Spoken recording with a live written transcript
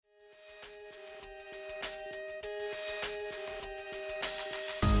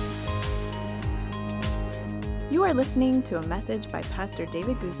You are listening to a message by Pastor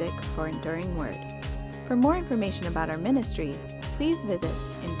David Guzik for Enduring Word. For more information about our ministry, please visit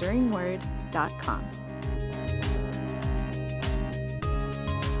enduringword.com.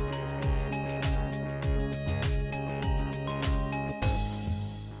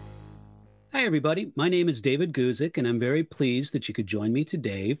 Hi, everybody. My name is David Guzik, and I'm very pleased that you could join me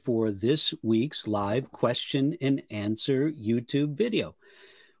today for this week's live question and answer YouTube video.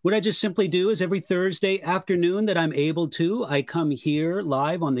 What I just simply do is every Thursday afternoon that I'm able to, I come here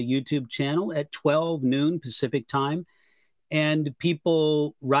live on the YouTube channel at 12 noon Pacific time, and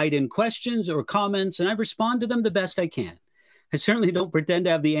people write in questions or comments, and I respond to them the best I can. I certainly don't pretend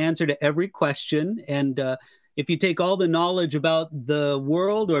to have the answer to every question, and if you take all the knowledge about the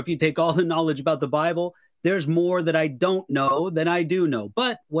world, or if you take all the knowledge about the Bible, there's more that I don't know than I do know.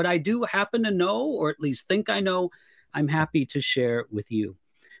 But what I do happen to know, or at least think I know, I'm happy to share with you.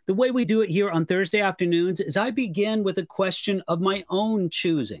 The way we do it here on Thursday afternoons is I begin with a question of my own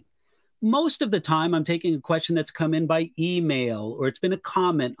choosing. Most of the time, I'm taking a question that's come in by email, or it's been a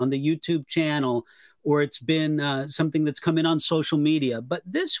comment on the YouTube channel, or it's been something that's come in on social media. But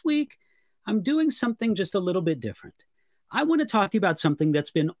this week, I'm doing something just a little bit different. I want to talk to you about something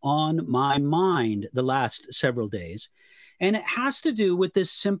that's been on my mind the last several days, and it has to do with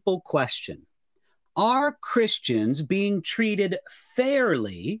this simple question. Are Christians being treated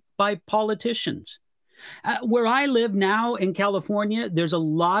fairly by politicians? Where I live now in California, there's a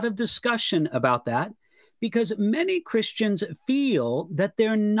lot of discussion about that because many Christians feel that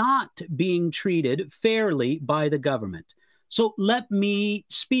they're not being treated fairly by the government. So let me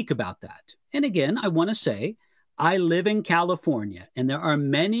speak about that. And again, I want to say, I live in California, and there are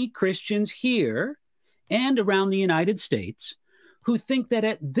many Christians here and around the United States who think that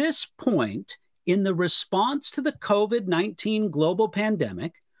at this point, in the response to the COVID-19 global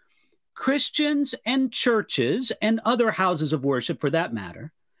pandemic, Christians and churches and other houses of worship, for that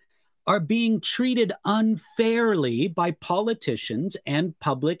matter, are being treated unfairly by politicians and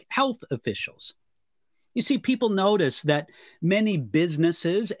public health officials. You see, people notice that many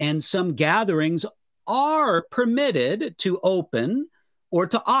businesses and some gatherings are permitted to open or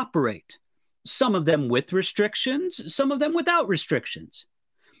to operate, some of them with restrictions, some of them without restrictions.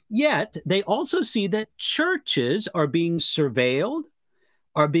 Yet, they also see that churches are being surveilled,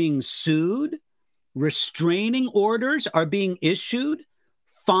 are being sued, restraining orders are being issued,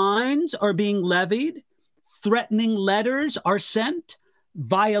 fines are being levied, threatening letters are sent,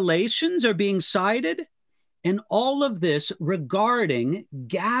 violations are being cited, and all of this regarding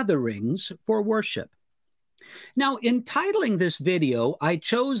gatherings for worship. Now, in titling this video, I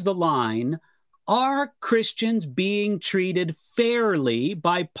chose the line, "Are Christians being treated fairly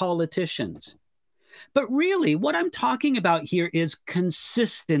by politicians?" But really, what I'm talking about here is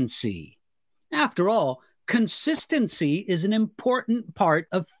consistency. After all, consistency is an important part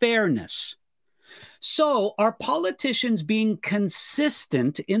of fairness. So, are politicians being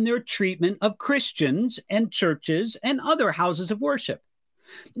consistent in their treatment of Christians and churches and other houses of worship?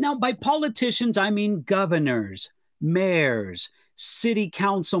 Now, by politicians, I mean governors, mayors, city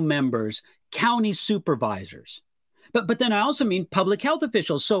council members, county supervisors. But then I also mean public health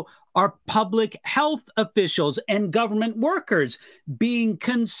officials. So are public health officials and government workers being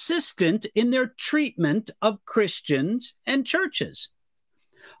consistent in their treatment of Christians and churches?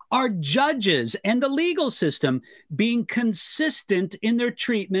 Are judges and the legal system being consistent in their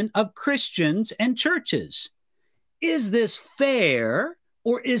treatment of Christians and churches? Is this fair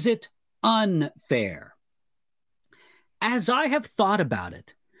or is it unfair? As I have thought about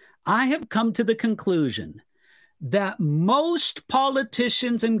it, I have come to the conclusion that most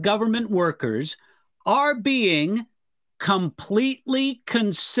politicians and government workers are being completely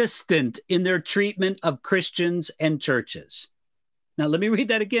consistent in their treatment of Christians and churches. Now, let me read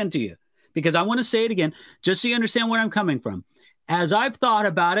that again to you, because I want to say it again, just so you understand where I'm coming from. As I've thought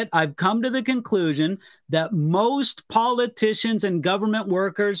about it, I've come to the conclusion that most politicians and government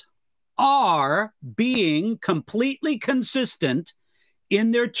workers are being completely consistent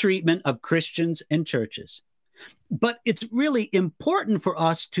in their treatment of Christians and churches. But it's really important for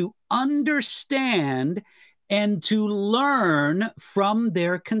us to understand and to learn from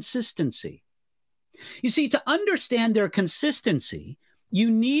their consistency. You see, to understand their consistency,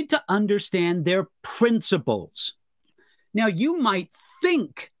 you need to understand their principles. Now, you might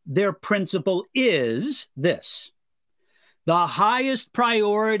think their principle is this: the highest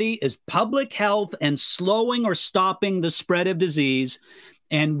priority is public health and slowing or stopping the spread of disease,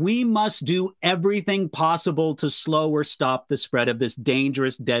 and we must do everything possible to slow or stop the spread of this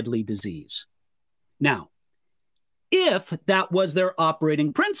dangerous, deadly disease. Now, if that was their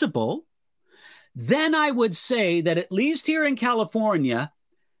operating principle, then I would say that at least here in California,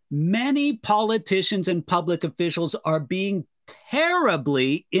 many politicians and public officials are being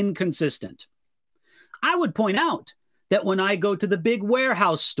terribly inconsistent. I would point out that when I go to the big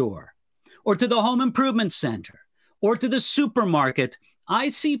warehouse store or to the home improvement center or to the supermarket, I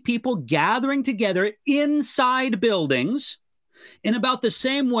see people gathering together inside buildings in about the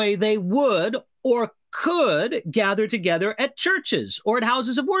same way they would or could gather together at churches or at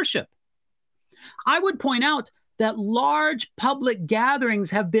houses of worship. I would point out that large public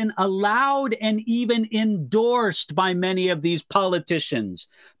gatherings have been allowed and even endorsed by many of these politicians,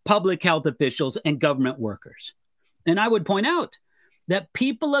 public health officials, and government workers. And I would point out that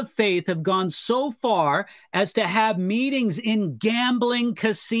people of faith have gone so far as to have meetings in gambling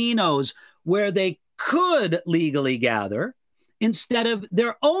casinos where they could legally gather instead of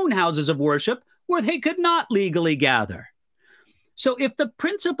their own houses of worship where they could not legally gather. So if the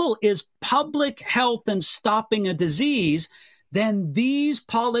principle is public health and stopping a disease, then these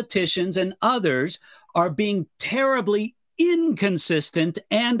politicians and others are being terribly inconsistent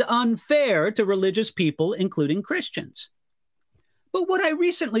and unfair to religious people, including Christians. But what I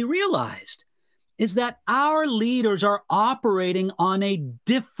recently realized is that our leaders are operating on a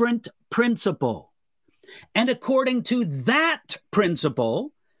different principle. And according to that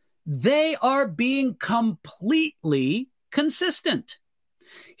principle, they are being completely consistent.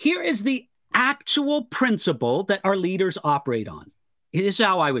 Here is the actual principle that our leaders operate on. It is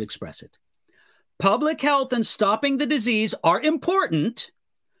how I would express it. Public health and stopping the disease are important,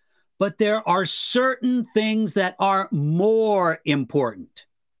 but there are certain things that are more important.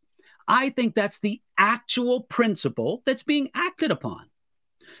 I think that's the actual principle that's being acted upon.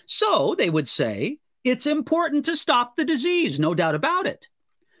 So they would say it's important to stop the disease, no doubt about it.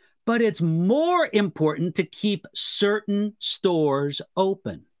 But it's more important to keep certain stores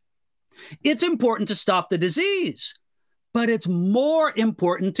open. It's important to stop the disease, but it's more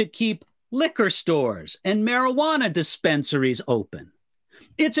important to keep liquor stores and marijuana dispensaries open.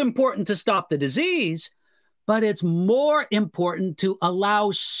 It's important to stop the disease, but it's more important to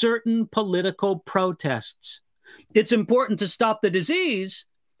allow certain political protests. It's important to stop the disease,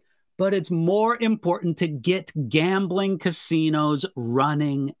 but it's more important to get gambling casinos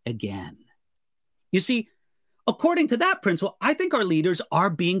running again. You see, according to that principle, I think our leaders are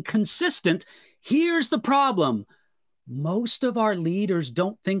being consistent. Here's the problem. Most of our leaders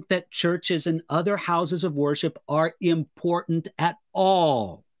don't think that churches and other houses of worship are important at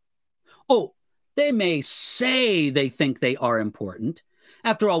all. Oh, they may say they think they are important.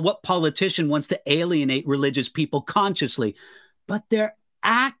 After all, what politician wants to alienate religious people consciously? But their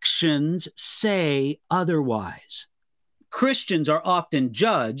actions say otherwise. Christians are often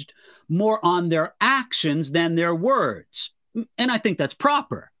judged more on their actions than their words. And I think that's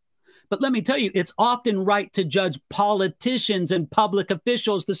proper. But let me tell you, it's often right to judge politicians and public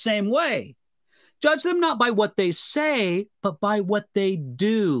officials the same way. Judge them not by what they say, but by what they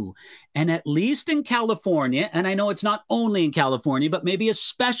do. And at least in California, and I know it's not only in California, but maybe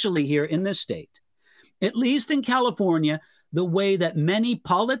especially here in this state, at least in California, the way that many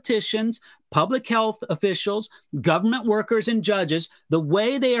politicians, public health officials, government workers, and judges, the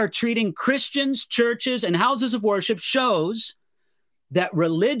way they are treating Christians, churches, and houses of worship shows that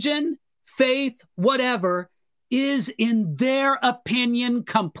religion, faith, whatever, is in their opinion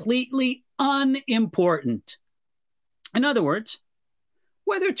completely unimportant. In other words,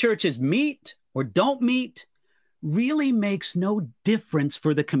 whether churches meet or don't meet really makes no difference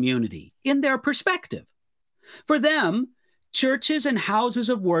for the community in their perspective. For them, churches and houses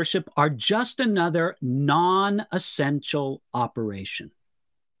of worship are just another non-essential operation.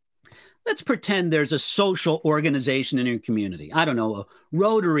 Let's pretend there's a social organization in your community. I don't know, a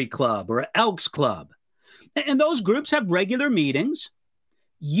Rotary Club or an Elks Club. And those groups have regular meetings.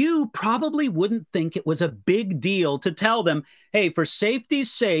 You probably wouldn't think it was a big deal to tell them, hey, for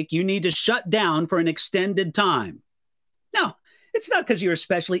safety's sake, you need to shut down for an extended time. No, it's not because you're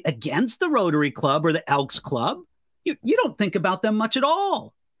especially against the Rotary Club or the Elks Club. You don't think about them much at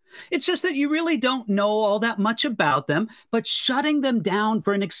all. It's just that you really don't know all that much about them, but shutting them down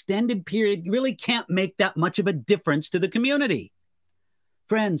for an extended period really can't make that much of a difference to the community.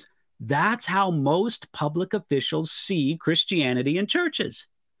 Friends, that's how most public officials see Christianity and churches.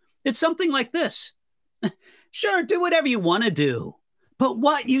 It's something like this. Sure, do whatever you want to do, but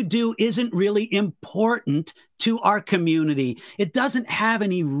what you do isn't really important to our community. It doesn't have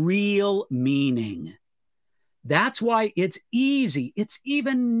any real meaning. That's why it's easy, it's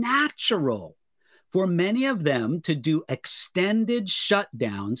even natural for many of them to do extended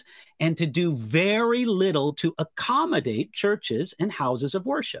shutdowns and to do very little to accommodate churches and houses of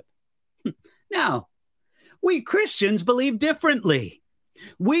worship. Now, we Christians believe differently.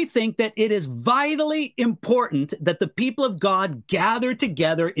 We think that it is vitally important that the people of God gather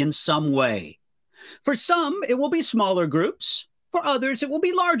together in some way. For some, it will be smaller groups. For others, it will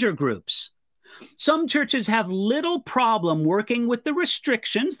be larger groups. Some churches have little problem working with the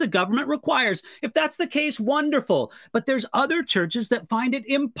restrictions the government requires. If that's the case, wonderful. But there's other churches that find it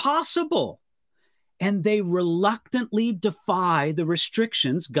impossible, and they reluctantly defy the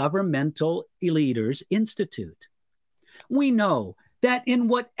restrictions governmental leaders institute. We know that in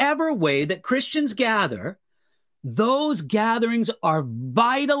whatever way that Christians gather, those gatherings are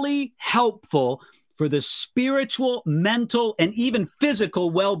vitally helpful for the spiritual, mental, and even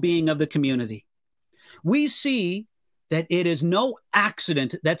physical well-being of the community. We see that it is no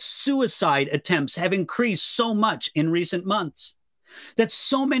accident that suicide attempts have increased so much in recent months, that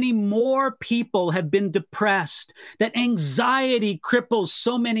so many more people have been depressed, that anxiety cripples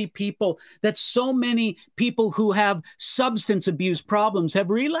so many people, that so many people who have substance abuse problems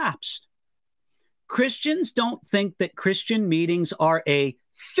have relapsed. Christians don't think that Christian meetings are a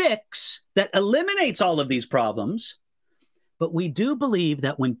fix that eliminates all of these problems, but we do believe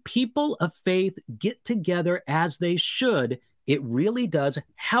that when people of faith get together as they should, it really does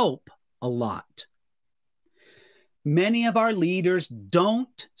help a lot. Many of our leaders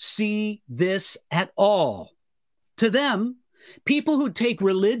don't see this at all. To them, people who take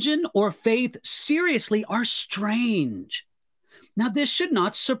religion or faith seriously are strange. Now, this should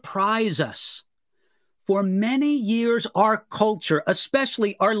not surprise us. For many years, our culture,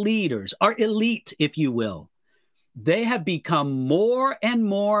 especially our leaders, our elite, if you will, they have become more and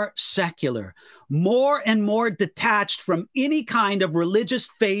more secular, more and more detached from any kind of religious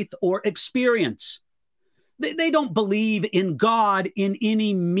faith or experience. They don't believe in God in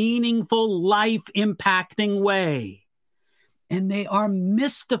any meaningful, life-impacting way. And they are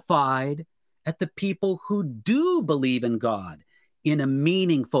mystified at the people who do believe in God in a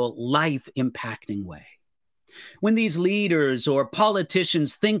meaningful, life-impacting way. When these leaders or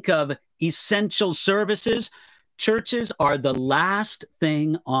politicians think of essential services, churches are the last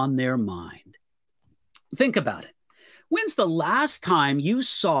thing on their mind. Think about it. When's the last time you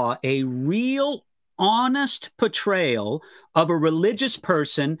saw a real, honest portrayal of a religious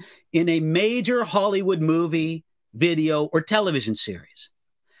person in a major Hollywood movie, video, or television series?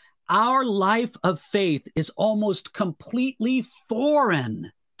 Our life of faith is almost completely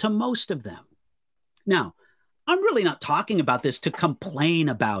foreign to most of them. Now, I'm really not talking about this to complain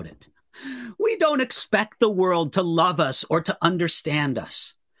about it. We don't expect the world to love us or to understand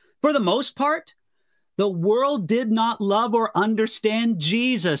us. For the most part, the world did not love or understand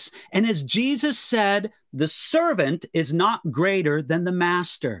Jesus. And as Jesus said, the servant is not greater than the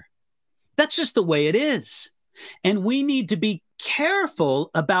master. That's just the way it is. And we need to be careful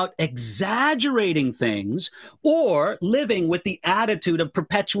about exaggerating things or living with the attitude of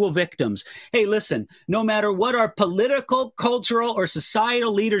perpetual victims. Hey, listen, no matter what our political, cultural, or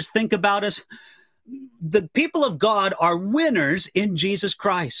societal leaders think about us, the people of God are winners in Jesus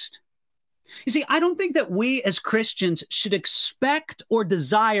Christ. You see, I don't think that we as Christians should expect or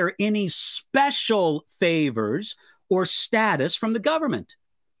desire any special favors or status from the government.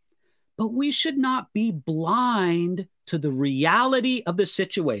 But we should not be blind to the reality of the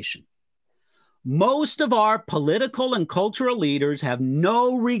situation. Most of our political and cultural leaders have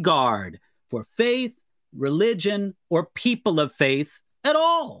no regard for faith, religion, or people of faith at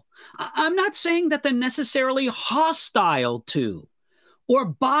all. I'm not saying that they're necessarily hostile to or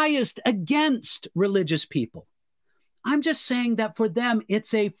biased against religious people. I'm just saying that for them,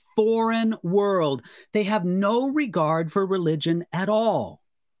 it's a foreign world. They have no regard for religion at all.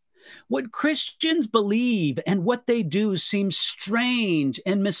 What Christians believe and what they do seems strange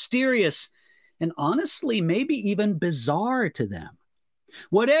and mysterious and honestly, maybe even bizarre to them.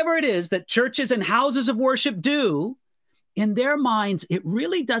 Whatever it is that churches and houses of worship do, in their minds, it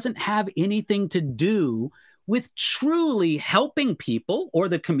really doesn't have anything to do with truly helping people or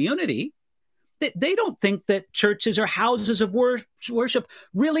the community. They don't think that churches or houses of worship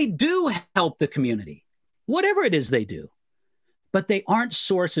really do help the community, whatever it is they do. But they aren't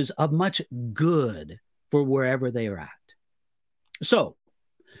sources of much good for wherever they are at. So,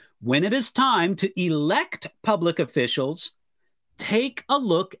 when it is time to elect public officials, take a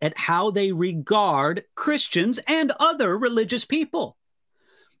look at how they regard Christians and other religious people.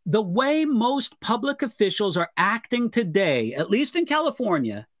 The way most public officials are acting today, at least in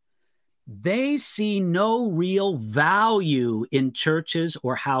California, they see no real value in churches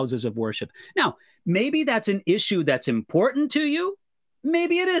or houses of worship. Now, maybe that's an issue that's important to you.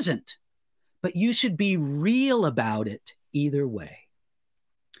 Maybe it isn't. But you should be real about it either way.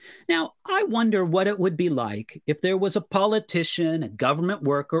 Now, I wonder what it would be like if there was a politician, a government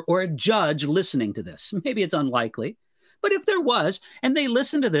worker, or a judge listening to this. Maybe it's unlikely, but if there was, and they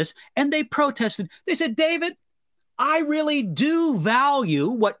listened to this and they protested, they said, David, I really do value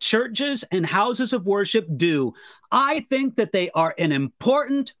what churches and houses of worship do. I think that they are an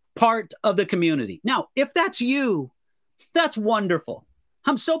important part of the community. Now, if that's you, that's wonderful.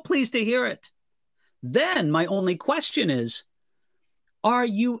 I'm so pleased to hear it. Then my only question is, are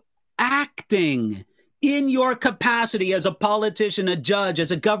you acting in your capacity as a politician, a judge,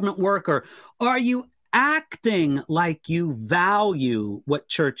 as a government worker? Are you acting like you value what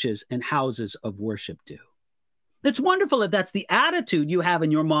churches and houses of worship do? It's wonderful if that's the attitude you have in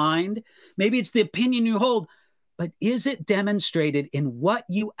your mind. Maybe it's the opinion you hold, but is it demonstrated in what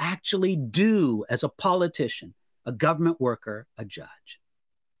you actually do as a politician, a government worker, a judge?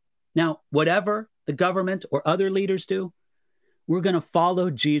 Now, whatever the government or other leaders do, we're going to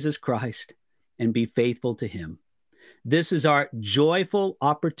follow Jesus Christ and be faithful to him. This is our joyful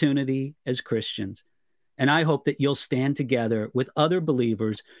opportunity as Christians. And I hope that you'll stand together with other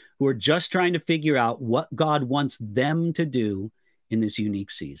believers who are just trying to figure out what God wants them to do in this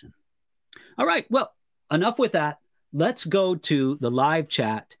unique season. All right, well, enough with that. Let's go to the live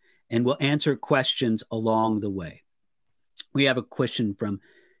chat and we'll answer questions along the way. We have a question from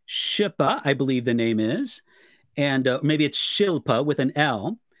Shippa, I believe the name is, and maybe it's Shilpa with an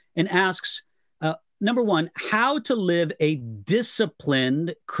L, and asks, number one, how to live a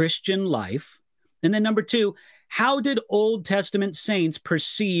disciplined Christian life. And then number two, how did Old Testament saints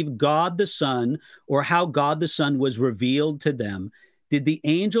perceive God the Son, or how God the Son was revealed to them? Did the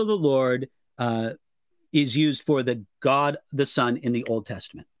angel of the Lord is used for the God the Son in the Old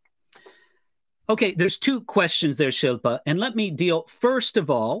Testament? Okay, there's two questions there, Shilpa. And let me deal, first of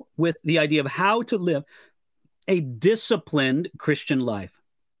all, with the idea of how to live a disciplined Christian life.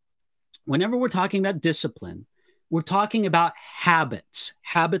 Whenever we're talking about discipline, we're talking about habits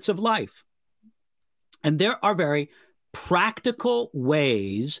of life. And there are very practical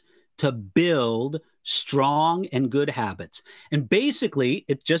ways to build strong and good habits. And basically,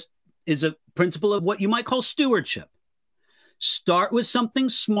 it just is a principle of what you might call stewardship. Start with something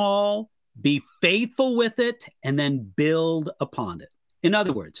small, be faithful with it, and then build upon it. In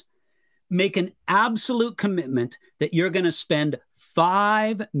other words, make an absolute commitment that you're going to spend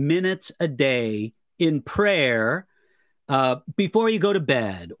 5 minutes a day in prayer before you go to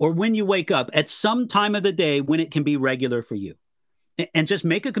bed or when you wake up at some time of the day when it can be regular for you. And just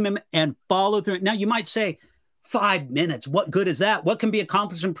make a commitment and follow through it. Now, you might say, 5 minutes, what good is that? What can be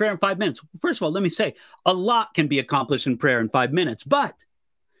accomplished in prayer in 5 minutes? First of all, let me say, a lot can be accomplished in prayer in 5 minutes. But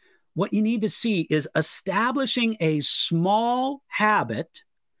what you need to see is establishing a small habit,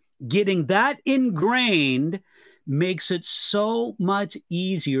 getting that ingrained makes it so much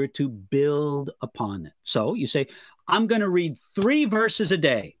easier to build upon it. So you say, I'm going to read 3 verses a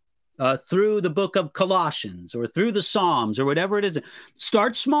day through the book of Colossians or through the Psalms or whatever it is.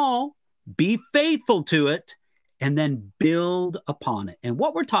 Start small, be faithful to it, and then build upon it. And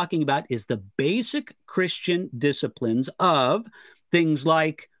what we're talking about is the basic Christian disciplines of things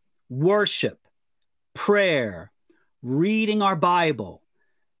like worship, prayer, reading our Bible,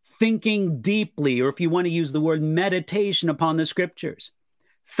 thinking deeply, or if you want to use the word meditation upon the scriptures.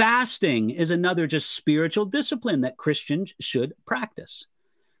 Fasting is another just spiritual discipline that Christians should practice.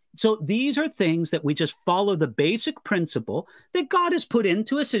 So these are things that we just follow the basic principle that God has put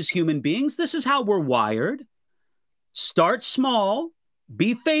into us as human beings. This is how we're wired. Start small,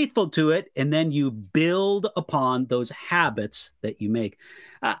 be faithful to it, and then you build upon those habits that you make.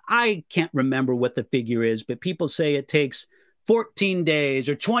 I can't remember what the figure is, but people say it takes 14 days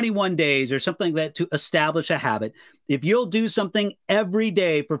or 21 days or something like that to establish a habit. If you'll do something every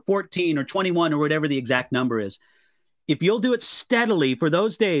day for 14 or 21 or whatever the exact number is, if you'll do it steadily for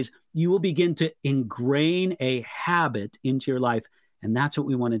those days, you will begin to ingrain a habit into your life. And that's what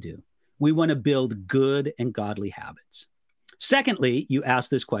we want to do. We want to build good and godly habits. Secondly, you ask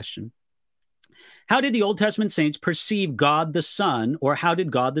this question: how did the Old Testament saints perceive God the Son, or how is the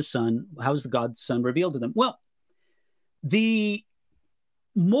God the Son revealed to them? Well, the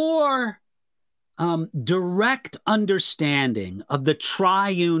more direct understanding of the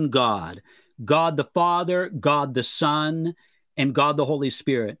triune God, God the Father, God the Son, and God the Holy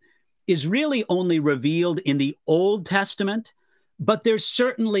Spirit, is really only revealed in the Old Testament, but there's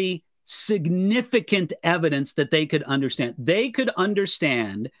certainly significant evidence that they could understand. They could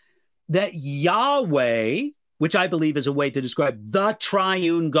understand that Yahweh, which I believe is a way to describe the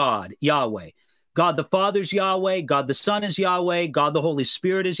triune God, Yahweh, God the Father is Yahweh, God the Son is Yahweh, God the Holy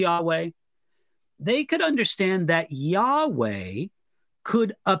Spirit is Yahweh. They could understand that Yahweh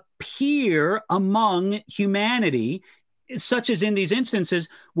could appear among humanity, such as in these instances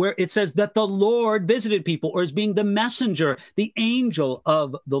where it says that the Lord visited people, or as being the messenger, the angel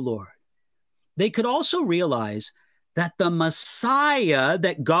of the Lord. They could also realize that the Messiah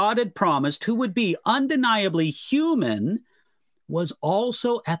that God had promised, who would be undeniably human, was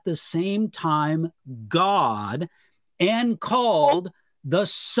also at the same time God and called the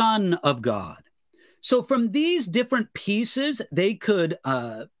Son of God. So from these different pieces, they could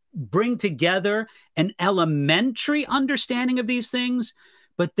bring together an elementary understanding of these things,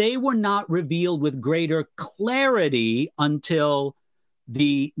 but they were not revealed with greater clarity until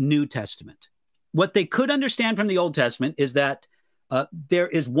the New Testament. What they could understand from the Old Testament is that there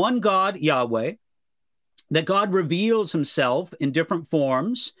is one God, Yahweh, that God reveals himself in different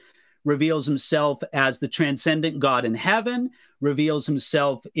forms, reveals himself as the transcendent God in heaven, reveals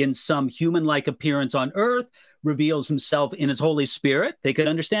himself in some human-like appearance on earth, reveals himself in his Holy Spirit. They could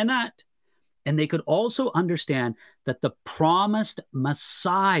understand that. And they could also understand that the promised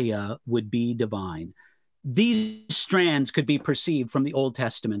Messiah would be divine. These strands could be perceived from the Old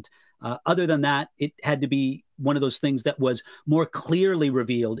Testament. Other than that, it had to be one of those things that was more clearly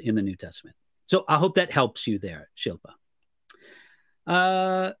revealed in the New Testament. So I hope that helps you there, Shilpa.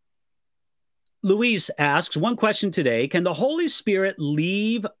 Louise asks, one question today: can the Holy Spirit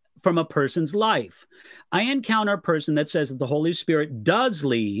leave from a person's life? I encounter a person that says that the Holy Spirit does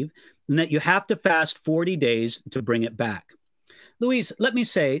leave and that you have to fast 40 days to bring it back. Louise, let me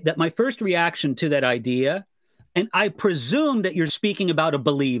say that my first reaction to that idea, and I presume that you're speaking about a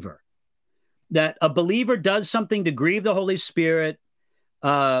believer, that a believer does something to grieve the Holy Spirit,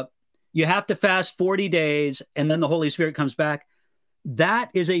 you have to fast 40 days, and then the Holy Spirit comes back. That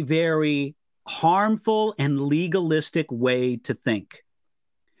is a very harmful and legalistic way to think.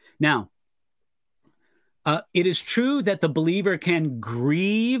 Now, it is true that the believer can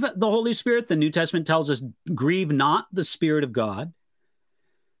grieve the Holy Spirit. The New Testament tells us, grieve not the Spirit of God.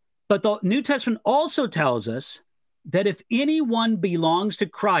 But the New Testament also tells us that if anyone belongs to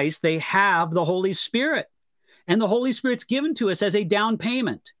Christ, they have the Holy Spirit. And the Holy Spirit's given to us as a down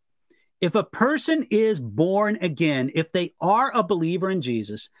payment. If a person is born again, if they are a believer in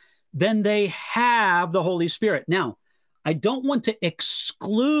Jesus, then they have the Holy Spirit. Now, I don't want to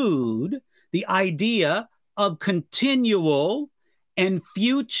exclude the idea of continual and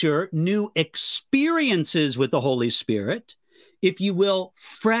future new experiences with the Holy Spirit, if you will,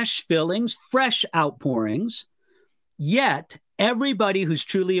 fresh fillings, fresh outpourings. Yet, everybody who's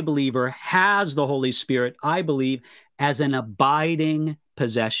truly a believer has the Holy Spirit, I believe, as an abiding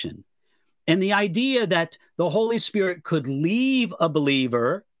possession. And the idea that the Holy Spirit could leave a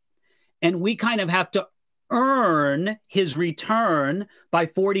believer and we kind of have to earn his return by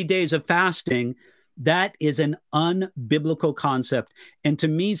 40 days of fasting, that is an unbiblical concept, and to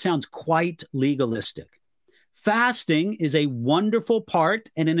me sounds quite legalistic. Fasting is a wonderful part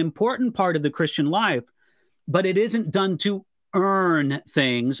and an important part of the Christian life, but it isn't done to earn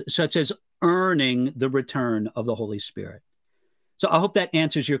things such as earning the return of the Holy Spirit. So I hope that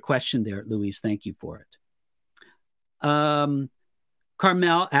answers your question there, Louise. Thank you for it.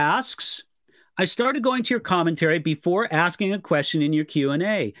 Carmel asks, I started going to your commentary before asking a question in your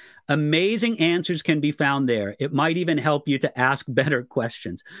Q&A. Amazing answers can be found there. It might even help you to ask better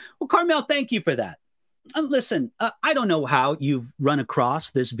questions. Well, Carmel, thank you for that. Listen, I don't know how you've run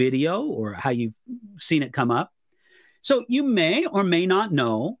across this video or how you've seen it come up. So you may or may not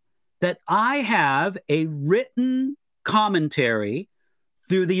know that I have a written commentary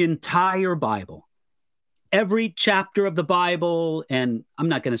through the entire Bible. Every chapter of the Bible, and I'm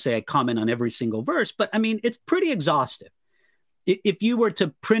not going to say I comment on every single verse, but I mean, it's pretty exhaustive. If you were to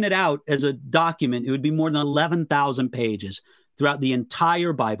print it out as a document, it would be more than 11,000 pages throughout the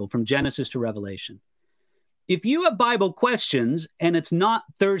entire Bible, from Genesis to Revelation. If you have Bible questions and it's not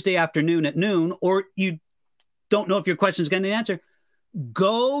Thursday afternoon at noon, or you don't know if your question is going to answer,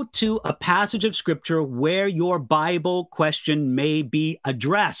 go to a passage of Scripture where your Bible question may be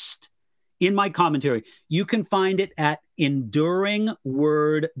addressed. In my commentary, you can find it at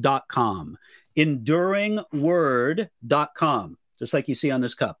enduringword.com. Enduringword.com, just like you see on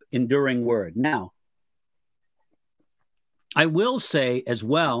this cup, Enduring Word. Now, I will say as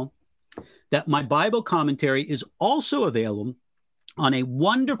well that my Bible commentary is also available on a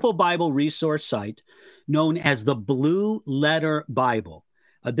wonderful Bible resource site known as the Blue Letter Bible.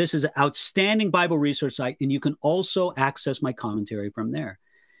 This is an outstanding Bible resource site, and you can also access my commentary from there.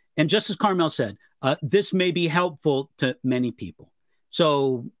 And just as Carmel said, this may be helpful to many people.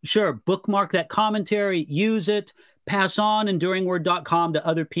 So sure, bookmark that commentary, use it, pass on enduringword.com to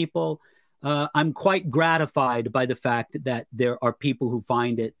other people. I'm quite gratified by the fact that there are people who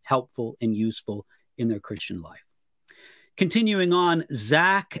find it helpful and useful in their Christian life. Continuing on,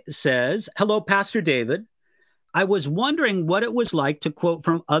 Zach says, "Hello, Pastor David. I was wondering what it was like to quote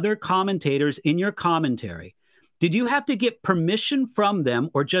from other commentators in your commentary. Did you have to get permission from them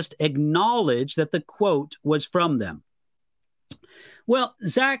or just acknowledge that the quote was from them?" Well,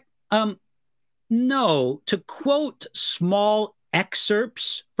 Zach, no. To quote small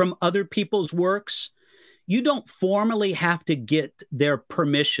excerpts from other people's works, you don't formally have to get their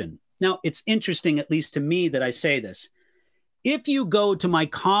permission. Now, it's interesting, at least to me, that I say this. If you go to my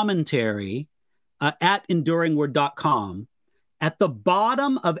commentary at enduringword.com, at the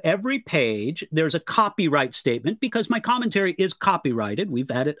bottom of every page, there's a copyright statement because my commentary is copyrighted.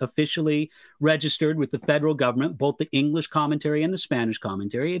 We've had it officially registered with the federal government, both the English commentary and the Spanish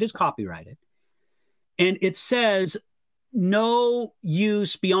commentary. It is copyrighted. And it says, no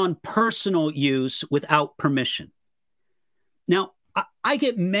use beyond personal use without permission. Now, I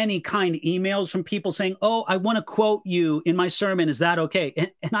get many kind emails from people saying, "Oh, I want to quote you in my sermon. Is that okay?"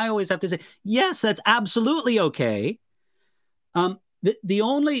 And I always have to say, yes, that's absolutely okay. The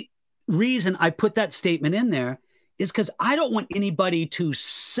only reason I put that statement in there is because I don't want anybody to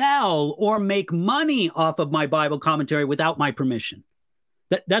sell or make money off of my Bible commentary without my permission.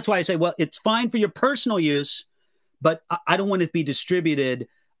 That's why I say, well, it's fine for your personal use, but I don't want it to be distributed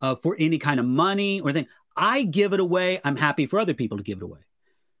for any kind of money or thing. I give it away. I'm happy for other people to give it away.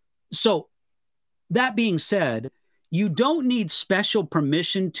 So that being said, you don't need special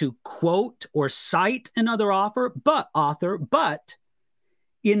permission to quote or cite another author, but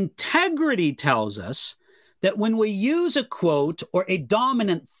integrity tells us that when we use a quote or a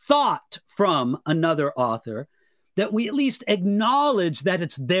dominant thought from another author, that we at least acknowledge that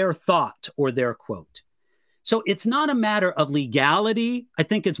it's their thought or their quote. So it's not a matter of legality. I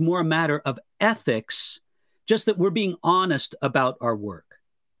think it's more a matter of ethics, just that we're being honest about our work.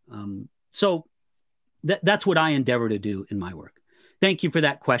 So that's what I endeavor to do in my work. Thank you for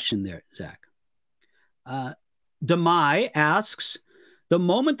that question there, Zach. Demai asks, "The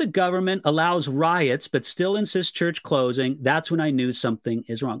moment the government allows riots but still insists church closing, that's when I knew something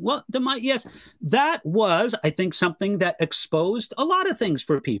is wrong." Well, Demai, yes, that was, I think, something that exposed a lot of things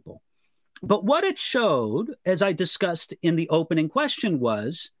for people. But what it showed, as I discussed in the opening question,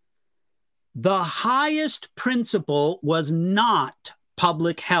 was the highest principle was not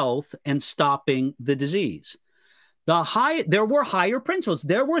public health and stopping the disease. There were higher principles.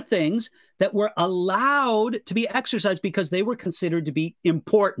 There were things that were allowed to be exercised because they were considered to be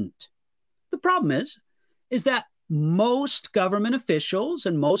important. The problem is that most government officials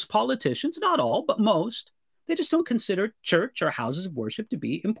and most politicians, not all, but most, they just don't consider church or houses of worship to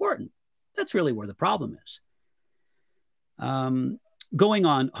be important. That's really where the problem is. Going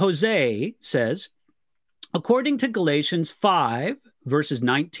on, Jose says, according to Galatians 5, verses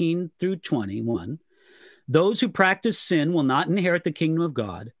 19 through 21, those who practice sin will not inherit the kingdom of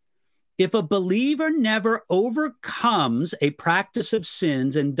God. If a believer never overcomes a practice of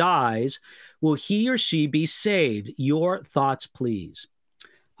sins and dies, will he or she be saved? Your thoughts, please.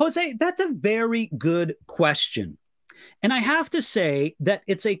 Jose, that's a very good question. And I have to say that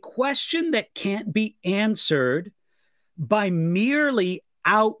it's a question that can't be answered by merely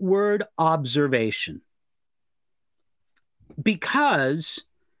outward observation, because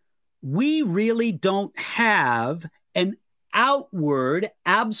we really don't have an outward,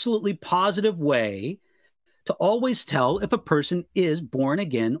 absolutely positive way to always tell if a person is born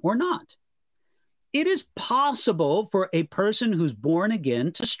again or not. It is possible for a person who's born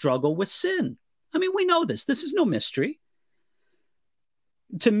again to struggle with sin. I mean, we know this. This is no mystery.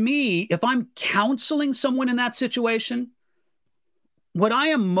 To me, if I'm counseling someone in that situation, what I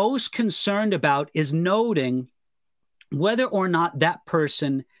am most concerned about is noting whether or not that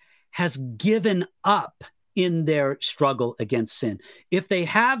person has given up in their struggle against sin. If they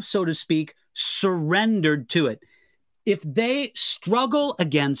have, so to speak, surrendered to it. If they struggle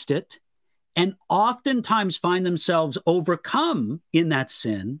against it and oftentimes find themselves overcome in that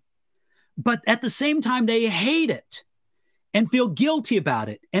sin, but at the same time they hate it and feel guilty about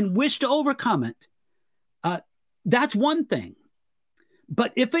it and wish to overcome it, that's one thing.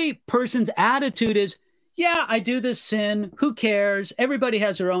 But if a person's attitude is, yeah, I do this sin, who cares? Everybody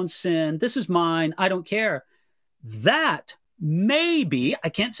has their own sin. This is mine. I don't care. That may be, I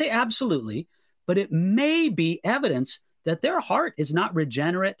can't say absolutely, but it may be evidence that their heart is not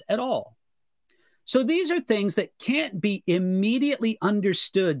regenerate at all. So these are things that can't be immediately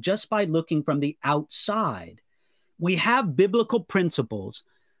understood just by looking from the outside. We have biblical principles,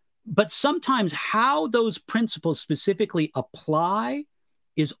 but sometimes how those principles specifically apply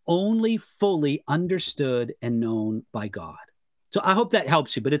is only fully understood and known by God. So I hope that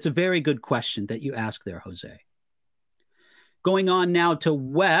helps you, but it's a very good question that you ask there, Jose. Going on now to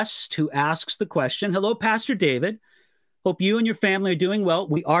West, who asks the question, hello, Pastor David. Hope you and your family are doing well.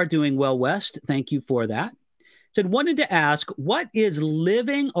 We are doing well, West. Thank you for that. Said, wanted to ask, what is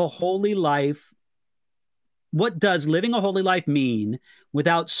living a holy life? What does living a holy life mean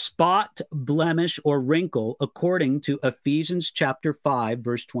without spot, blemish, or wrinkle, according to Ephesians chapter 5,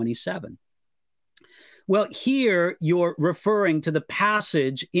 verse 27? Well, here you're referring to the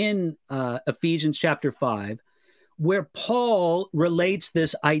passage in Ephesians chapter 5, where Paul relates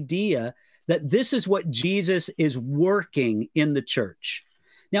this idea that this is what Jesus is working in the church.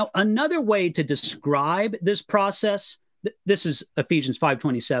 Now, another way to describe this process, this is Ephesians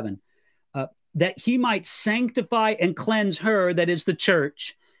 5:27, that he might sanctify and cleanse her, that is the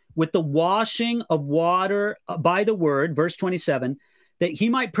church, with the washing of water by the word, verse 27, that he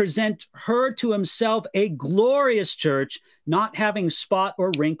might present her to himself a glorious church, not having spot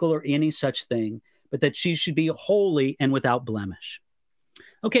or wrinkle or any such thing, but that she should be holy and without blemish.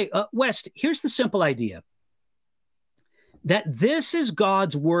 Okay, West, here's the simple idea. That this is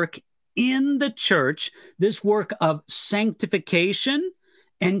God's work in the church, this work of sanctification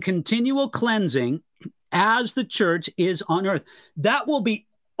and continual cleansing as the church is on earth. That will be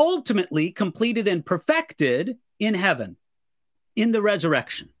ultimately completed and perfected in heaven, in the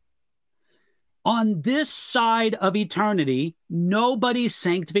resurrection. On this side of eternity, nobody's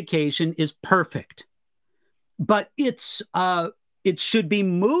sanctification is perfect, but it should be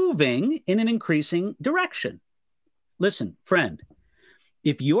moving in an increasing direction. Listen, friend,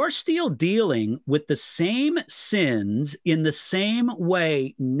 if you're still dealing with the same sins in the same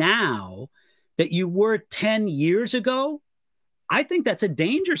way now that you were 10 years ago, I think that's a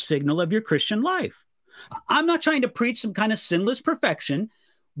danger signal of your Christian life. I'm not trying to preach some kind of sinless perfection.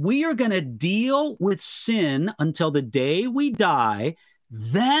 We are going to deal with sin until the day we die.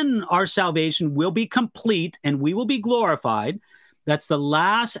 Then our salvation will be complete and we will be glorified. That's the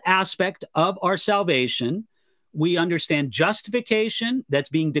last aspect of our salvation. We understand justification, that's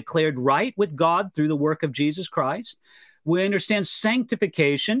being declared right with God through the work of Jesus Christ. We understand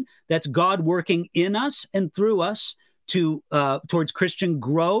sanctification, that's God working in us and through us towards Christian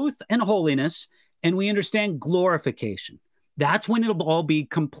growth and holiness. And we understand glorification. That's when it'll all be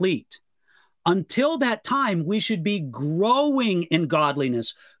complete. Until that time, we should be growing in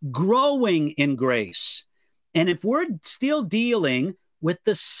godliness, growing in grace. And if we're still dealing with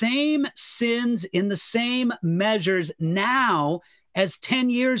the same sins in the same measures now as 10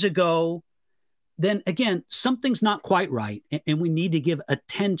 years ago, then again, something's not quite right. And we need to give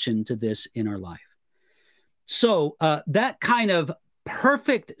attention to this in our life. So that kind of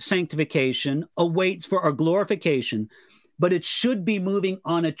perfect sanctification awaits for our glorification, but it should be moving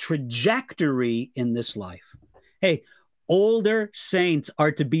on a trajectory in this life. Hey, older saints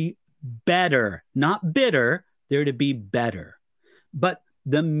are to be better, not bitter. They're to be better. But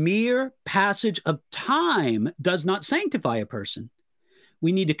the mere passage of time does not sanctify a person.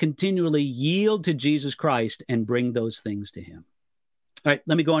 We need to continually yield to Jesus Christ and bring those things to him. All right,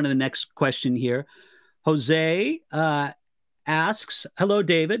 let me go on to the next question here. Jose asks, hello,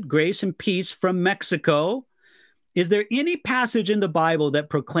 David, grace and peace from Mexico. Is there any passage in the Bible that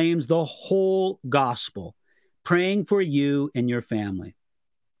proclaims the whole gospel? Praying for you and your family.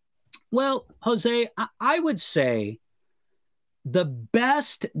 Well, Jose, I would say the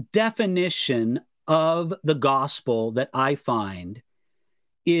best definition of the gospel that I find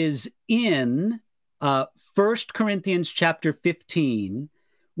is in 1 Corinthians chapter 15,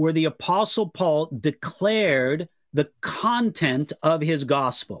 where the Apostle Paul declared the content of his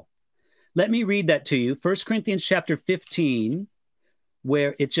gospel. Let me read that to you. 1 Corinthians chapter 15,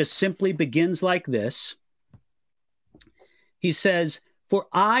 where it just simply begins like this. He says, for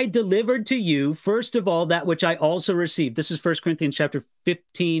I delivered to you, first of all, that which I also received. This is 1 Corinthians chapter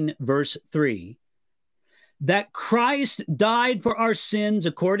 15, verse 3. That Christ died for our sins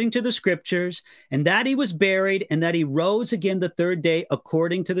according to the scriptures, and that he was buried, and that he rose again the third day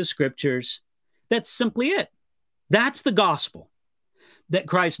according to the scriptures. That's simply it. That's the gospel. That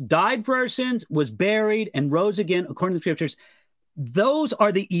Christ died for our sins, was buried, and rose again according to the scriptures. Those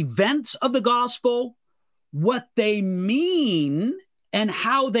are the events of the gospel. What they mean and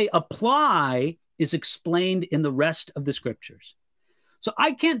how they apply is explained in the rest of the scriptures. So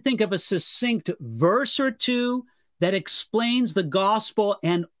I can't think of a succinct verse or two that explains the gospel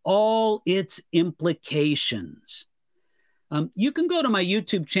and all its implications. You can go to my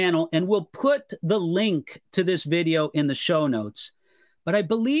YouTube channel and we'll put the link to this video in the show notes. But I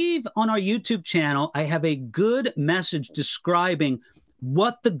believe on our YouTube channel, I have a good message describing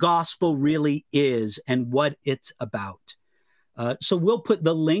what the gospel really is and what it's about. So we'll put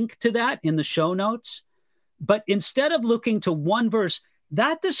the link to that in the show notes. But instead of looking to one verse,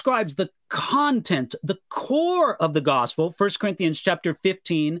 that describes the content, the core of the gospel, 1 Corinthians chapter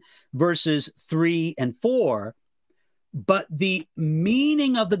 15, verses 3 and 4. But the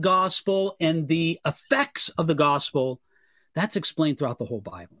meaning of the gospel and the effects of the gospel, that's explained throughout the whole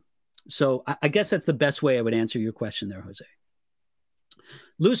Bible. So I guess that's the best way I would answer your question there, Jose.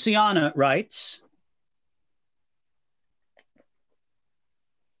 Luciana writes,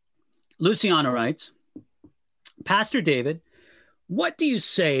 Pastor David, what do you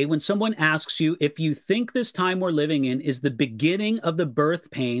say when someone asks you if you think this time we're living in is the beginning of the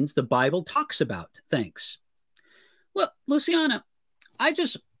birth pains the Bible talks about? Thanks. Well, Luciana, I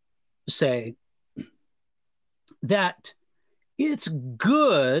just say that it's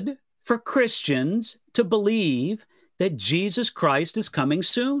good for Christians to believe that Jesus Christ is coming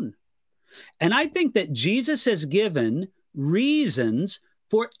soon. And I think that Jesus has given reasons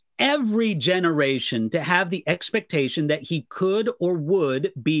for every generation to have the expectation that he could or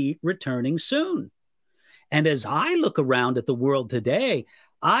would be returning soon. And as I look around at the world today,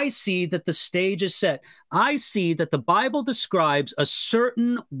 I see that the stage is set. I see that the Bible describes a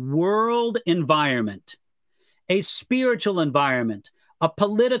certain world environment, a spiritual environment, a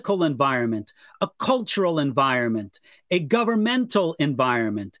political environment, a cultural environment, a governmental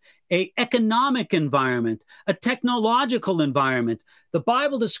environment, an economic environment, a technological environment. The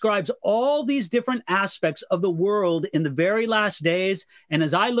Bible describes all these different aspects of the world in the very last days. And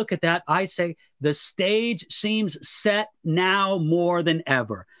as I look at that, I say the stage seems set now more than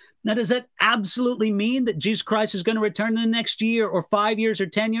ever. Now, does that absolutely mean that Jesus Christ is going to return in the next year or 5 years or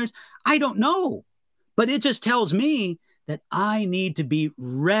 10 years? I don't know. But it just tells me that I need to be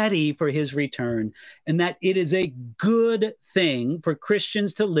ready for his return, and that it is a good thing for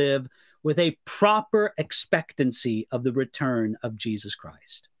Christians to live with a proper expectancy of the return of Jesus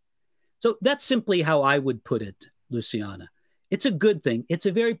Christ. So that's simply how I would put it, Luciana. It's a good thing. It's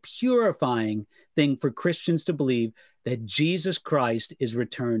a very purifying thing for Christians to believe that Jesus Christ is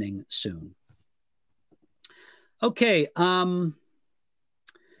returning soon. Okay,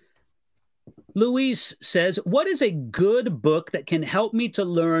 Luis says, what is a good book that can help me to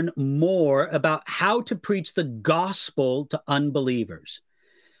learn more about how to preach the gospel to unbelievers?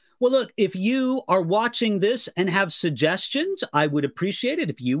 Well, look, if you are watching this and have suggestions, I would appreciate it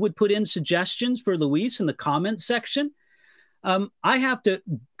if you would put in suggestions for Luis in the comments section. I have to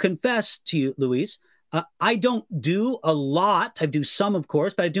confess to you, Luis, I don't do a lot. I do some, of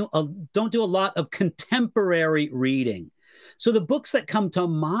course, but I don't do a lot of contemporary reading. So the books that come to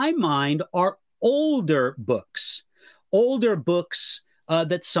my mind are older books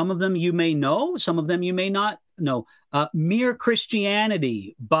that some of them you may know, some of them you may not know. Mere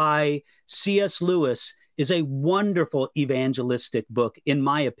Christianity by C.S. Lewis is a wonderful evangelistic book, in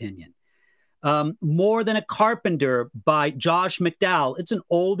my opinion. More Than a Carpenter by Josh McDowell. It's an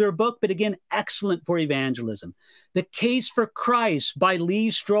older book, but again, excellent for evangelism. The Case for Christ by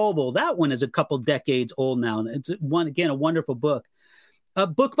Lee Strobel. That one is a couple decades old now. It's a wonderful book. A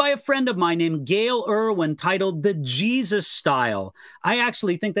book by a friend of mine named Gail Irwin titled The Jesus Style. I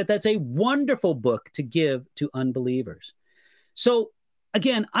actually think that that's a wonderful book to give to unbelievers. So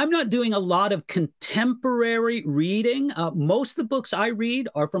again, I'm not doing a lot of contemporary reading. Most of the books I read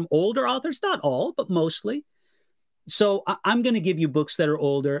are from older authors, not all, but mostly. So I'm going to give you books that are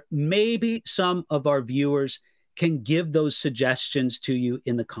older. Maybe some of our viewers can give those suggestions to you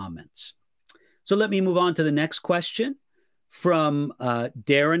in the comments. So let me move on to the next question. From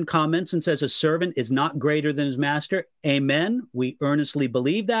Darren comments and says, a servant is not greater than his master. Amen. We earnestly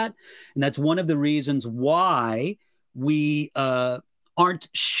believe that. And that's one of the reasons why we aren't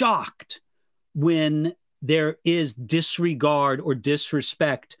shocked when there is disregard or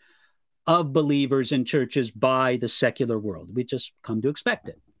disrespect of believers in churches by the secular world. We just come to expect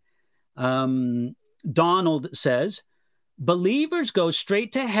it. Donald says, believers go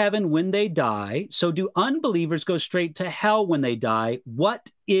straight to heaven when they die. So do unbelievers go straight to hell when they die? What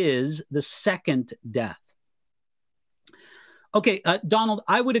is the second death? Okay, Donald,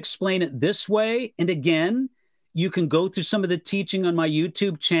 I would explain it this way. And again, you can go through some of the teaching on my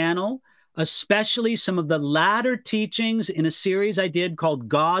YouTube channel, especially some of the latter teachings in a series I did called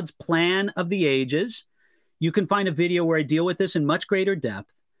God's Plan of the Ages. You can find a video where I deal with this in much greater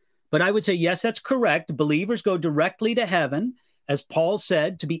depth. But I would say, yes, that's correct. Believers go directly to heaven. As Paul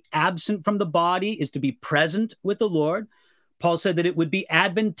said, to be absent from the body is to be present with the Lord. Paul said that it would be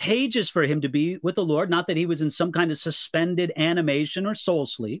advantageous for him to be with the Lord, not that he was in some kind of suspended animation or soul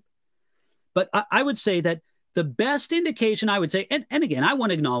sleep. But I would say that the best indication I would say, and again, I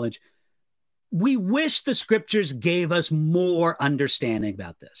want to acknowledge, we wish the scriptures gave us more understanding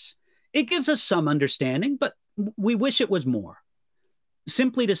about this. It gives us some understanding, but we wish it was more.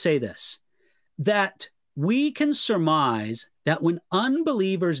 Simply to say this, that we can surmise that when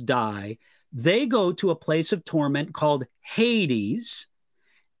unbelievers die, they go to a place of torment called Hades,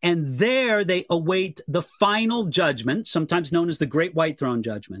 and there they await the final judgment, sometimes known as the Great White Throne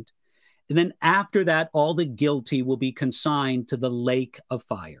Judgment. And then after that, all the guilty will be consigned to the lake of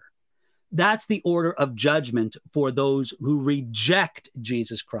fire. That's the order of judgment for those who reject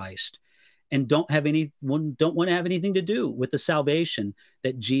Jesus Christ and don't want to have anything to do with the salvation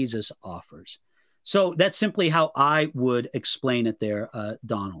that Jesus offers. So that's simply how I would explain it there,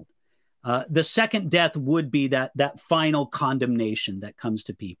 Donald. The second death would be that final condemnation that comes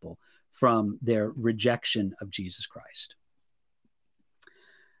to people from their rejection of Jesus Christ.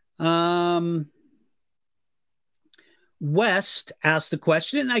 West asked the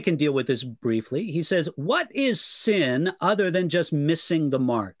question, and I can deal with this briefly. He says, what is sin other than just missing the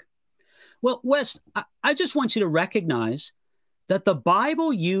mark? Well, West, I just want you to recognize that the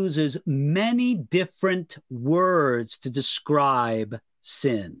Bible uses many different words to describe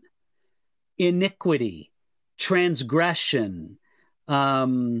sin. Iniquity, transgression,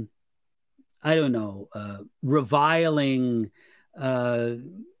 reviling,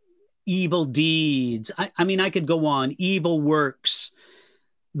 evil deeds. I mean, I could go on, evil works.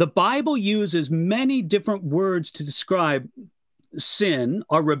 The Bible uses many different words to describe sin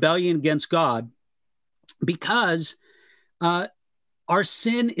or rebellion against God because our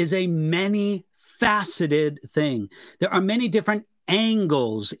sin is a many-faceted thing. There are many different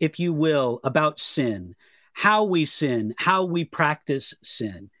angles, if you will, about sin, how we sin, how we practice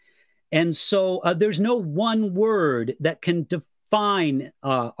sin. And so there's no one word that can define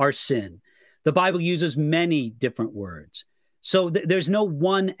our sin. The Bible uses many different words. So there's no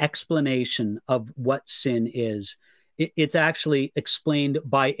one explanation of what sin is. It's actually explained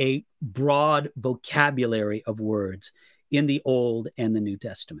by a broad vocabulary of words in the Old and the New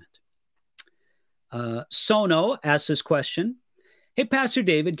Testament. Sono asks this question. Hey, Pastor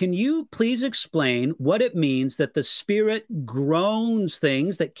David, can you please explain what it means that the Spirit groans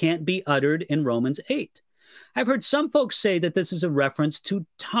things that can't be uttered in Romans 8? I've heard some folks say that this is a reference to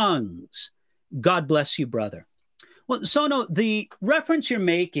tongues. God bless you, brother. Well, Sono, the reference you're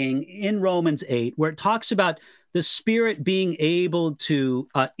making in Romans 8, where it talks about the Spirit being able to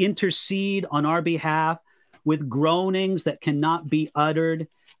intercede on our behalf with groanings that cannot be uttered.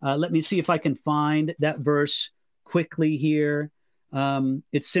 Let me see if I can find that verse quickly here.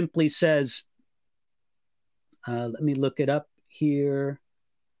 It simply says, let me look it up here.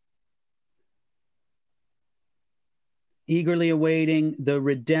 Eagerly awaiting the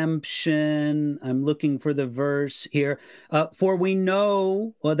redemption. I'm looking for the verse here. For we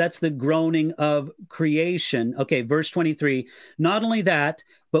know, well, that's the groaning of creation. Okay, verse 23. Not only that,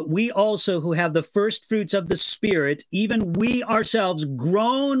 but we also who have the first fruits of the Spirit, even we ourselves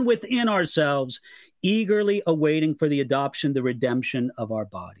groan within ourselves, eagerly awaiting for the adoption, the redemption of our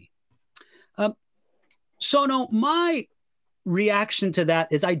body. So my reaction to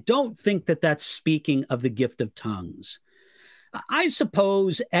that is I don't think that that's speaking of the gift of tongues. I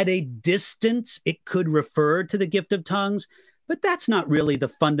suppose at a distance it could refer to the gift of tongues, but that's not really the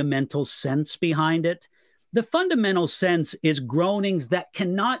fundamental sense behind it. The fundamental sense is groanings that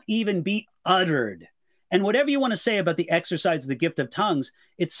cannot even be uttered. And whatever you want to say about the exercise of the gift of tongues,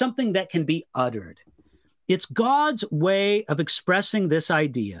 it's something that can be uttered. It's God's way of expressing this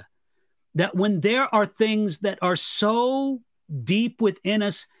idea that when there are things that are so deep within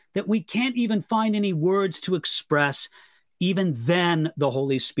us that we can't even find any words to express, even then the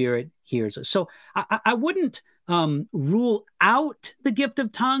Holy Spirit hears us. So I wouldn't rule out the gift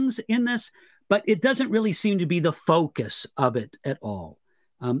of tongues in this, but it doesn't really seem to be the focus of it at all.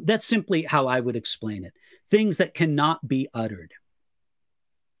 That's simply how I would explain it. Things that cannot be uttered.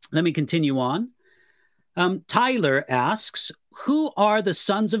 Let me continue on. Tyler asks, who are the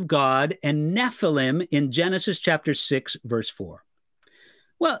sons of God and Nephilim in Genesis chapter 6, verse 4?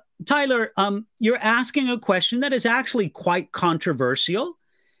 Well, Tyler, you're asking a question that is actually quite controversial,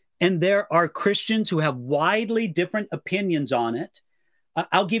 and there are Christians who have widely different opinions on it.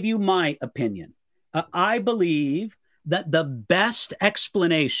 I'll give you my opinion. I believe that the best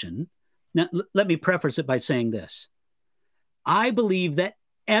explanation, now let me preface it by saying this. I believe that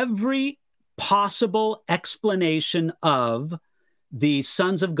every possible explanation of the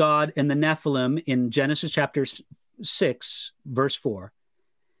sons of God and the Nephilim in Genesis chapter 6, verse 4,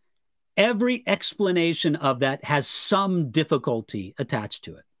 every explanation of that has some difficulty attached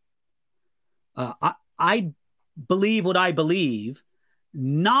to it. I believe what I believe,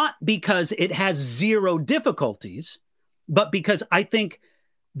 not because it has zero difficulties, but because I think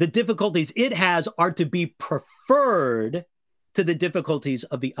the difficulties it has are to be preferred to the difficulties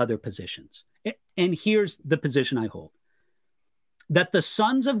of the other positions. And here's the position I hold: that the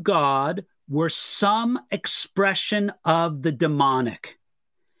sons of God were some expression of the demonic,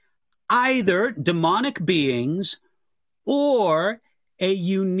 either demonic beings or a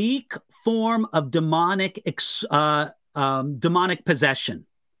unique form of demonic possession,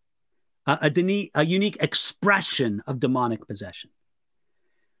 a unique expression of demonic possession.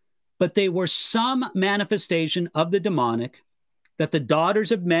 But they were some manifestation of the demonic, that the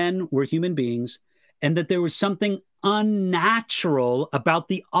daughters of men were human beings, and that there was something unnatural about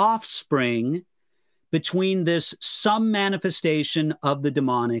the offspring between this some manifestation of the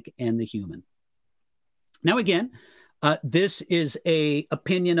demonic and the human. Now, again, this is an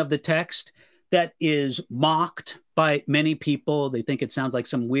opinion of the text that is mocked by many people. They think it sounds like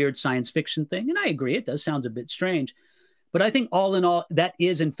some weird science fiction thing. And I agree, it does sound a bit strange. But I think all in all, that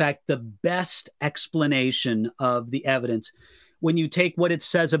is, in fact, the best explanation of the evidence when you take what it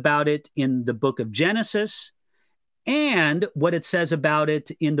says about it in the book of Genesis and what it says about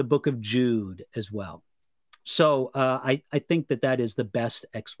it in the book of Jude as well. So I think that is the best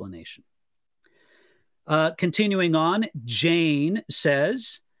explanation. Continuing on, Jane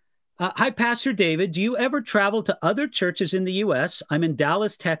says, hi, Pastor David. Do you ever travel to other churches in the U.S.? I'm in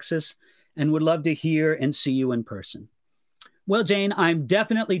Dallas, Texas, and would love to hear and see you in person. Well, Jane, I'm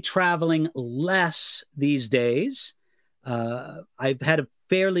definitely traveling less these days. I've had a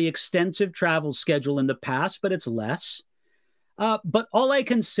fairly extensive travel schedule in the past, but it's less. But all I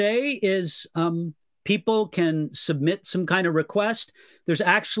can say is people can submit some kind of request. There's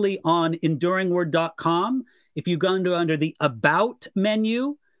actually on enduringword.com, if you go under the About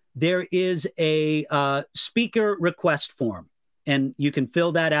menu, there is a speaker request form, and you can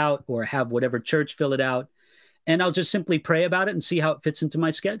fill that out or have whatever church fill it out. And I'll just simply pray about it and see how it fits into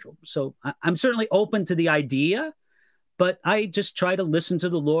my schedule. So I'm certainly open to the idea, but I just try to listen to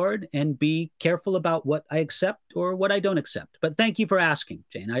the Lord and be careful about what I accept or what I don't accept. But thank you for asking,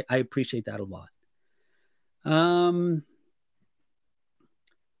 Jane. I appreciate that a lot.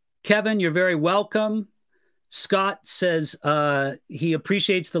 Kevin, you're very welcome. Scott says he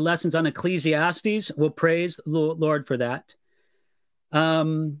appreciates the lessons on Ecclesiastes. We'll praise the Lord for that.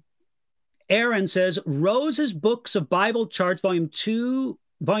 Aaron says, Rose's Books of Bible Charts, Volume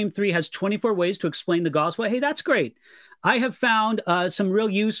 3 has 24 ways to explain the gospel. Hey, that's great. I have found some real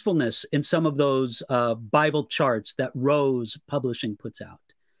usefulness in some of those Bible charts that Rose Publishing puts out.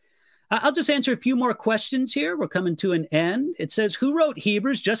 I'll just answer a few more questions here. We're coming to an end. It says, who wrote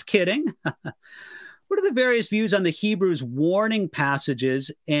Hebrews? Just kidding. What are the various views on the Hebrews warning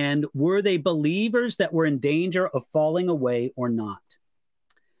passages, and were they believers that were in danger of falling away or not?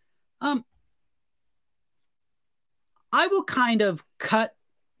 I will kind of cut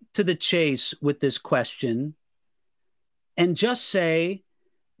to the chase with this question and just say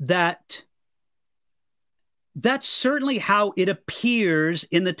that that's certainly how it appears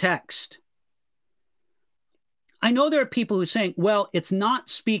in the text. I know there are people who are saying, well, it's not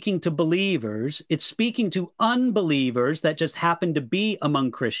speaking to believers, it's speaking to unbelievers that just happen to be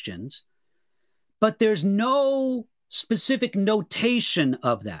among Christians, but there's no specific notation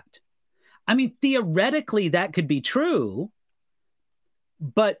of that. I mean, theoretically, that could be true,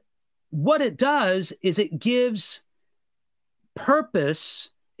 but what it does is it gives purpose,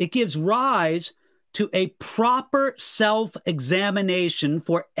 it gives rise to a proper self-examination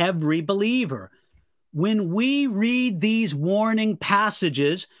for every believer. When we read these warning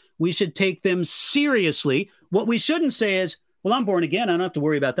passages, we should take them seriously. What we shouldn't say is, well, I'm born again, I don't have to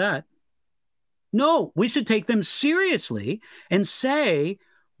worry about that. No, we should take them seriously and say,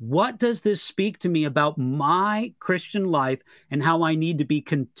 what does this speak to me about my Christian life and how I need to be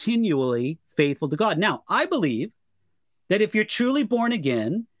continually faithful to God? Now, I believe that if you're truly born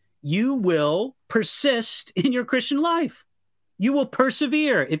again, you will persist in your Christian life. You will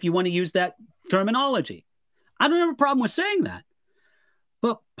persevere, if you want to use that terminology. I don't have a problem with saying that.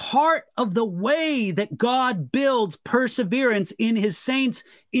 But part of the way that God builds perseverance in his saints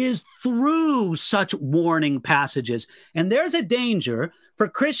is through such warning passages. And there's a danger for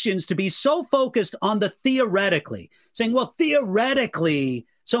Christians to be so focused on the theoretically, saying, well, theoretically,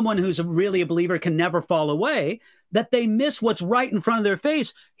 someone who's really a believer can never fall away, that they miss what's right in front of their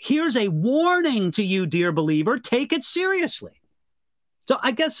face. Here's a warning to you, dear believer, take it seriously. So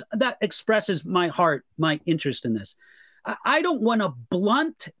I guess that expresses my heart, my interest in this. I don't want to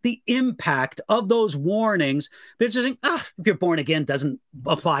blunt the impact of those warnings, but just think, if you're born again, doesn't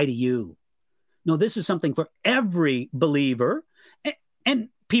apply to you. No, this is something for every believer and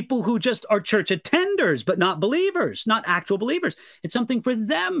people who just are church attenders, but not believers, not actual believers. It's something for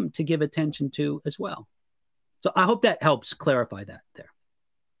them to give attention to as well. So I hope that helps clarify that there.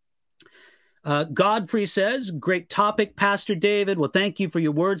 Godfrey says, great topic, Pastor David. Well, thank you for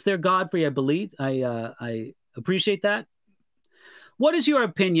your words there, Godfrey. I appreciate that. What is your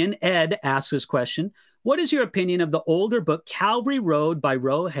opinion? Ed asks this question. What is your opinion of the older book, Calvary Road by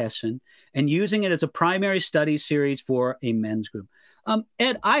Roe Hession, and using it as a primary study series for a men's group?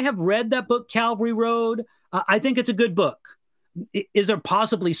 Ed, I have read that book, Calvary Road. I think it's a good book. Is there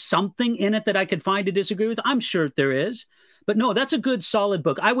possibly something in it that I could find to disagree with? I'm sure there is. But no, that's a good, solid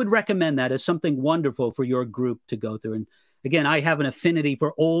book. I would recommend that as something wonderful for your group to go through. And again, I have an affinity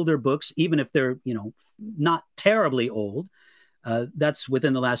for older books, even if they're, not terribly old. That's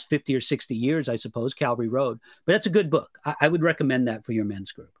within the last 50 or 60 years, I suppose, Calvary Road. But that's a good book. I would recommend that for your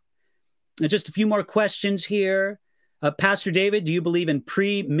men's group. And just a few more questions here. Pastor David, do you believe in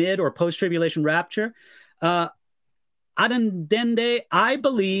pre, mid, or post-tribulation rapture? Adendende, I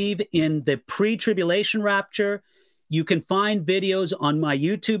believe in the pre-tribulation rapture. You can find videos on my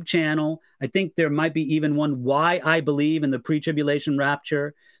YouTube channel. I think there might be even one, Why I Believe in the Pre-Tribulation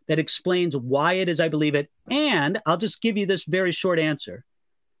Rapture, that explains why it is I believe it. And I'll just give you this very short answer.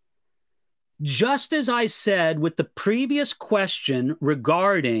 Just as I said with the previous question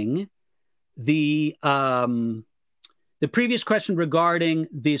regarding the previous question regarding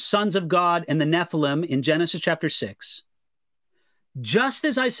the sons of God and the Nephilim in Genesis chapter 6, just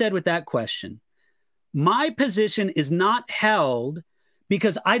as I said with that question, my position is not held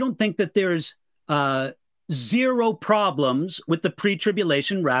because I don't think that there's zero problems with the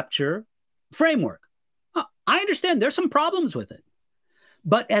pre-tribulation rapture framework. I understand there's some problems with it.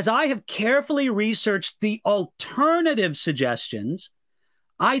 But as I have carefully researched the alternative suggestions,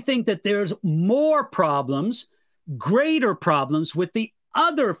 I think that there's more problems, greater problems with the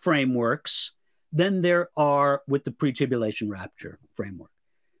other frameworks than there are with the pre-tribulation rapture framework.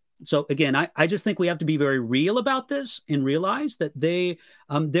 So again, I just think we have to be very real about this and realize that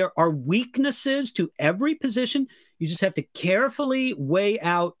there are weaknesses to every position. You just have to carefully weigh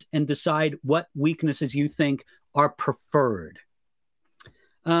out and decide what weaknesses you think are preferred.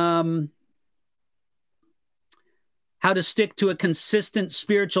 How to stick to a consistent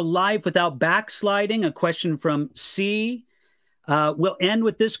spiritual life without backsliding, a question from C. We'll end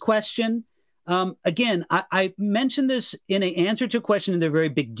with this question. Again, I mentioned this in an answer to a question in the very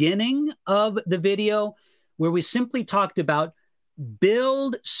beginning of the video, where we simply talked about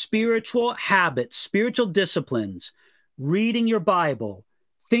build spiritual habits, spiritual disciplines, reading your Bible,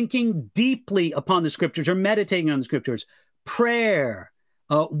 thinking deeply upon the scriptures or meditating on the scriptures, prayer,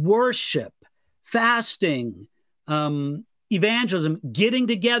 worship, fasting, evangelism, getting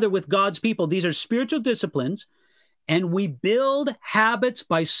together with God's people. These are spiritual disciplines. And we build habits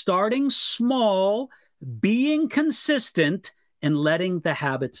by starting small, being consistent, and letting the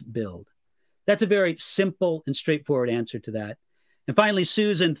habits build. That's a very simple and straightforward answer to that. And finally,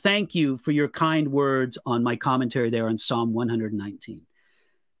 Susan, thank you for your kind words on my commentary there on Psalm 119.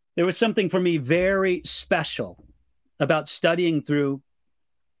 There was something for me very special about studying through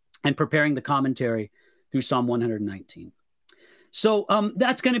and preparing the commentary through Psalm 119. So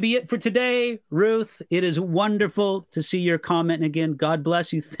that's going to be it for today, Ruth. It is wonderful to see your comment. And again, God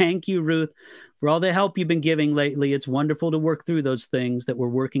bless you. Thank you, Ruth, for all the help you've been giving lately. It's wonderful to work through those things that we're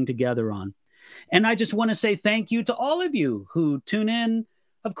working together on. And I just want to say thank you to all of you who tune in.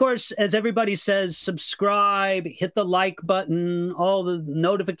 Of course, as everybody says, subscribe, hit the like button, all the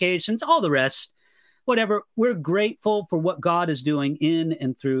notifications, all the rest, whatever. We're grateful for what God is doing in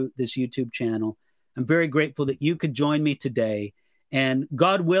and through this YouTube channel. I'm very grateful that you could join me today. And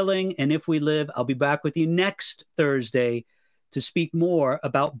God willing, and if we live, I'll be back with you next Thursday to speak more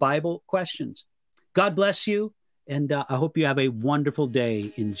about Bible questions. God bless you, and I hope you have a wonderful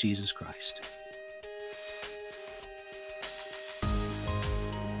day in Jesus Christ.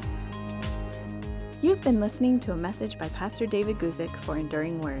 You've been listening to a message by Pastor David Guzik for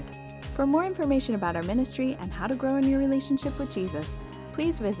Enduring Word. For more information about our ministry and how to grow in your relationship with Jesus,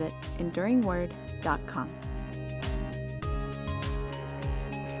 please visit enduringword.com.